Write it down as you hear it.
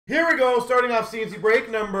Here we go, starting off CNC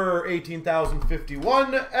break number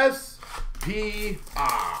 18,051 SPR.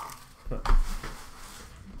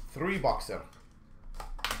 3 boxer.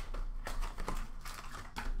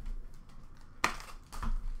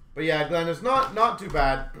 But yeah, Glenn, it's not too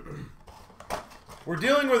bad. We're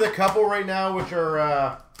dealing with a couple right now, which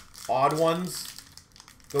are odd ones.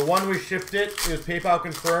 The one we shipped it was PayPal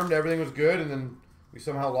confirmed, everything was good, and then we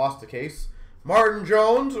somehow lost the case. Martin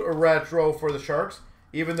Jones, a retro for the Sharks,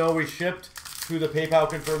 even though we shipped to the PayPal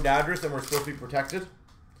confirmed address and we're supposed to be protected.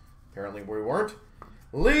 Apparently we weren't.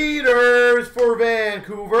 Leaders for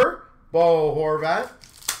Vancouver, Bo Horvat.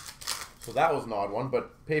 So that was an odd one,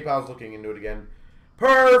 but PayPal's looking into it again.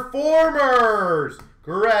 Performers,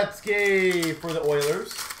 Gretzky for the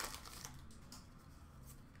Oilers.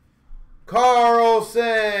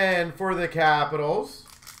 Carlson for the Capitals,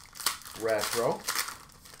 retro.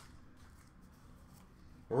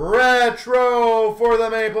 Retro for the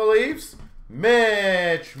Maple Leafs,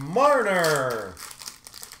 Mitch Marner.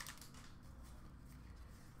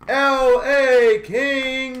 LA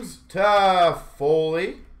Kings,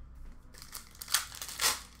 Toffoli.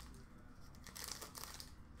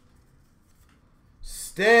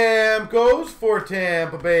 Stamkos for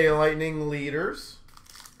Tampa Bay Lightning Leaders.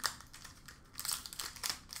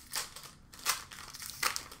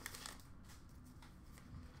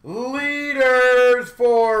 Leaders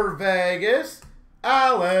for Vegas,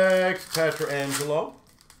 Alex Pietrangelo.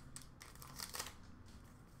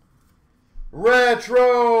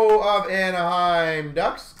 Retro of Anaheim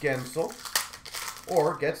Ducks, Gensel,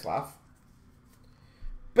 or Getzlaff.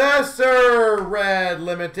 Besser Red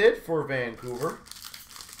Limited for Vancouver.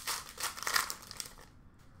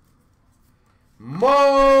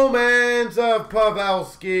 Moments of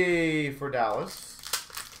Pavelski for Dallas.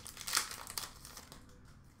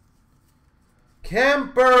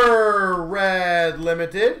 Kemper Red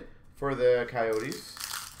Limited for the Coyotes.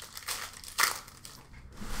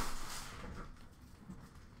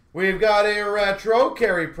 We've got a retro,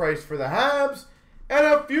 Carey Price for the Habs, and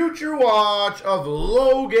a future watch of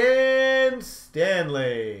Logan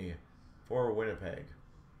Stanley for Winnipeg.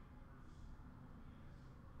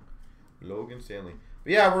 Logan Stanley.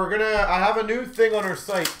 But yeah, I have a new thing on our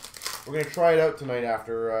site. We're gonna try it out tonight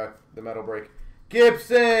after the metal break.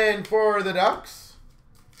 Gibson for the Ducks.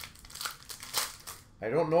 I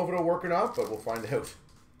don't know if it'll work or not, but we'll find out.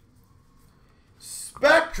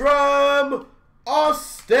 Spectrum,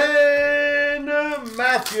 Austin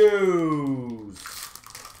Matthews.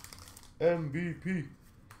 MVP.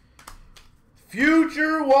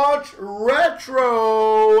 Future Watch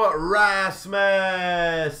Retro,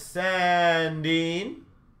 Rasmus Sandin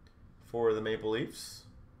for the Maple Leafs.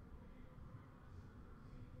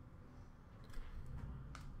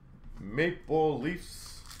 Maple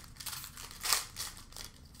Leafs.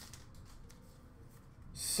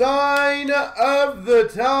 Sign of the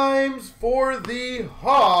times for the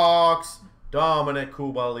Hawks, Dominic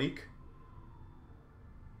Kubalik.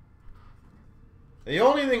 The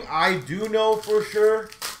only thing I do know for sure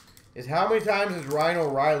is how many times has Ryan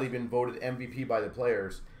O'Reilly been voted MVP by the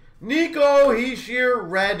players. Nico Hischier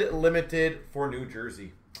Red Limited for New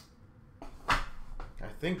Jersey. I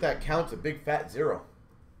think that counts a big fat 0.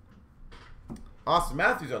 Austin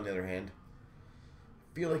Matthews, on the other hand, I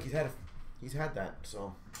feel like he's had that,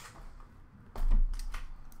 so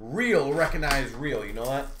real, recognize real, you know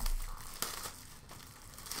that?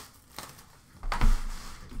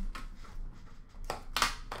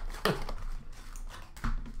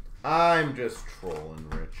 I'm just trolling,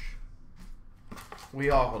 Rich. We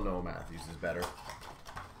all know Matthews is better.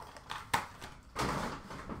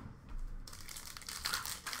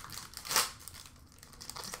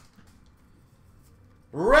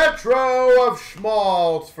 Retro of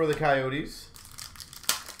Schmaltz for the Coyotes.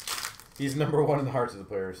 He's #1 in the hearts of the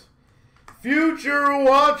players. Future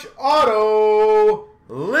Watch Auto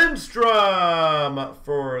Lindstrom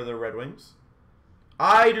for the Red Wings.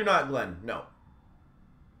 I do not, Glenn. No.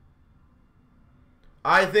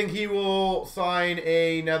 I think he will sign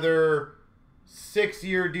another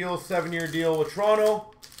 6-year deal, 7-year deal with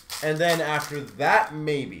Toronto. And then after that,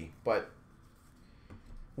 maybe. But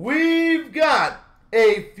we've got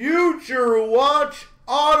a Future Watch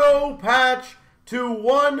Auto Patch to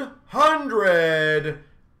 100,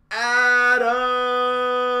 Adam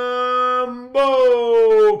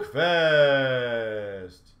Boakfest.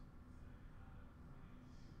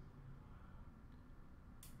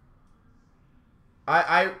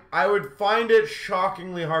 I would find it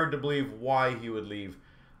shockingly hard to believe why he would leave.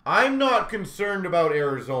 I'm not concerned about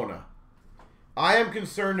Arizona. I am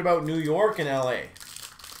concerned about New York and LA,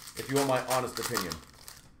 if you want my honest opinion.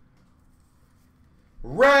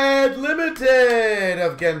 Red Limited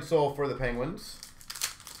of Gensel for the Penguins.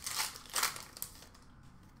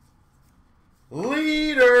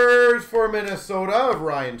 Leaders for Minnesota of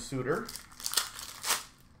Ryan Suter.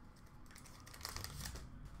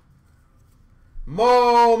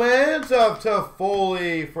 Moments of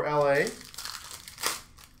Toffoli for LA.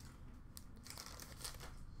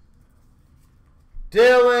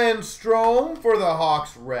 Dylan Strome for the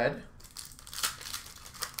Hawks red.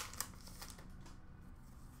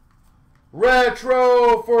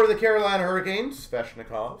 Retro for the Carolina Hurricanes,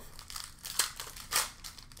 Sveshnikov.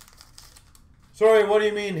 Sorry, what do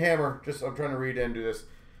you mean, Hammer? Just, I'm trying to read and do this.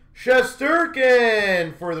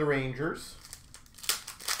 Shesterkin for the Rangers.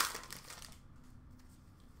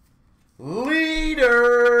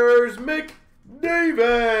 Leaders, McDavid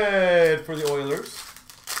for the Oilers.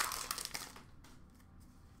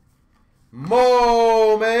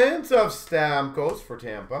 Moments of Stamkos for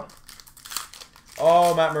Tampa.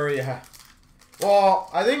 Oh, Matt Murray, yeah. Well,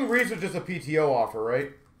 I think Reese was just a PTO offer,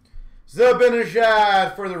 right?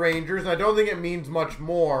 Zibanejad for the Rangers. I don't think it means much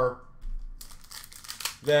more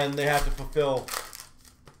than they have to fulfill,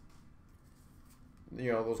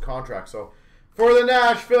 you know, those contracts. So, for the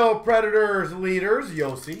Nashville Predators leaders,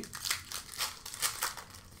 Yossi.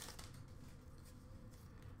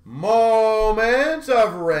 Moments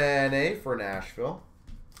of Rene for Nashville.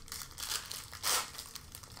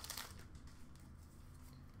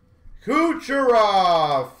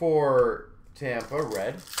 Kucherov for Tampa,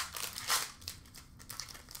 red.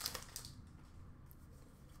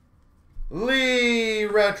 Lee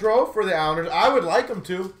retro for the Islanders. I would like him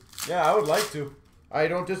to. Yeah, I would like to. I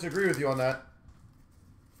don't disagree with you on that.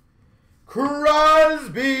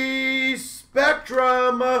 Crosby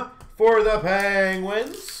Spectrum for the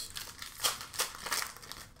Penguins.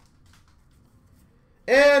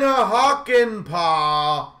 And a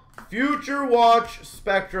Hockenpah Future Watch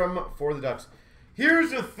Spectrum for the Ducks.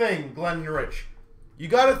 Here's the thing, Glenn Rich. You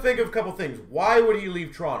got to think of a couple things. Why would he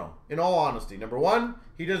leave Toronto? In all honesty. Number one,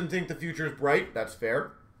 he doesn't think the future is bright. That's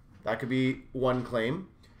fair. That could be one claim.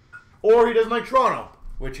 Or he doesn't like Toronto,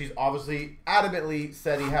 which he's obviously adamantly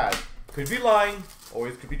said he has. Could be lying.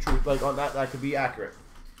 Always could be truth. Like on that could be accurate.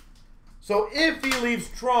 So if he leaves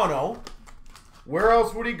Toronto, where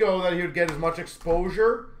else would he go that he would get as much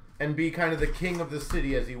exposure and be kind of the king of the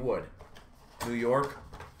city as he would? New York,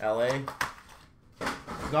 LA.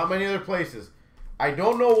 There's not many other places. I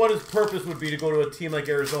don't know what his purpose would be to go to a team like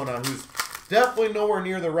Arizona, who's definitely nowhere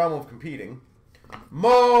near the realm of competing.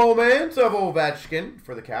 Moments of Ovechkin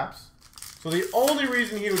for the Caps. So the only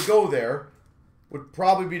reason he would go there would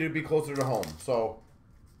probably be to be closer to home. So,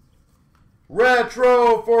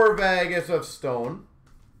 retro for Vegas of Stone.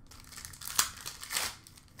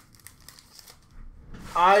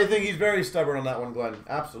 I think he's very stubborn on that one, Glenn.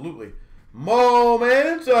 Absolutely.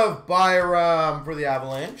 Moments of Byram for the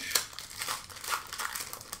Avalanche.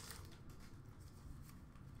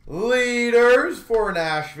 Leaders for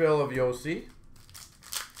Nashville of Yossi.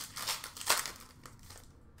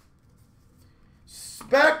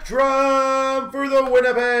 Spectrum for the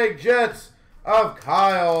Winnipeg Jets of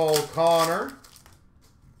Kyle Connor.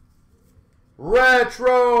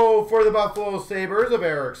 Retro for the Buffalo Sabres of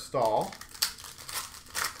Eric Stahl.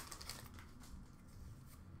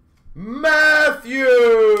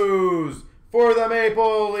 Matthews for the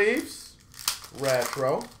Maple Leafs.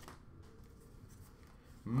 Retro.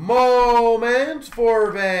 Moments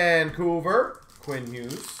for Vancouver. Quinn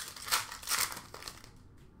Hughes.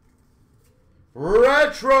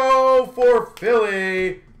 Retro for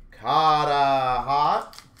Philly. Kata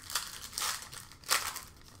Hot.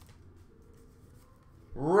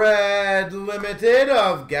 Red Limited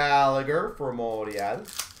of Gallagher for Morial.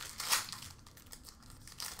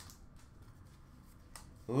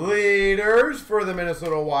 Leaders for the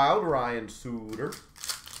Minnesota Wild, Ryan Suter.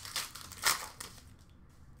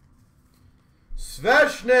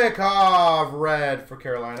 Sveshnikov, red for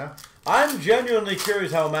Carolina. I'm genuinely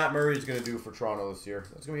curious how Matt Murray is going to do for Toronto this year.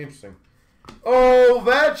 That's going to be interesting.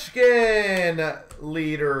 Ovechkin,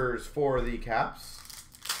 leaders for the Caps.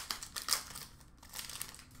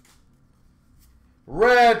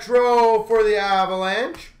 Retro for the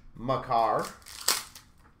Avalanche, Makar.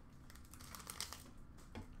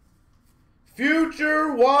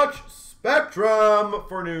 Future Watch Spectrum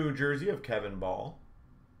for New Jersey of Kevin Ball.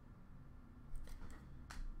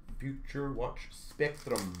 Future Watch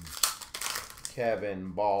Spectrum, Kevin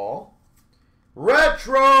Ball.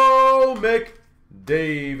 Retro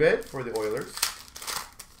McDavid for the Oilers.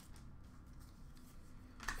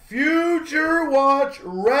 Future Watch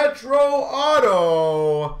Retro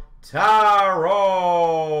Auto,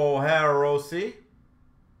 Taro Hirose.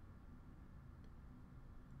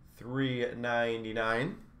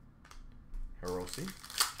 $3.99. Hiroshi.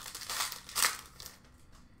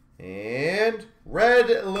 And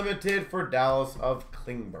red limited for Dallas of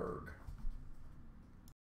Klingberg.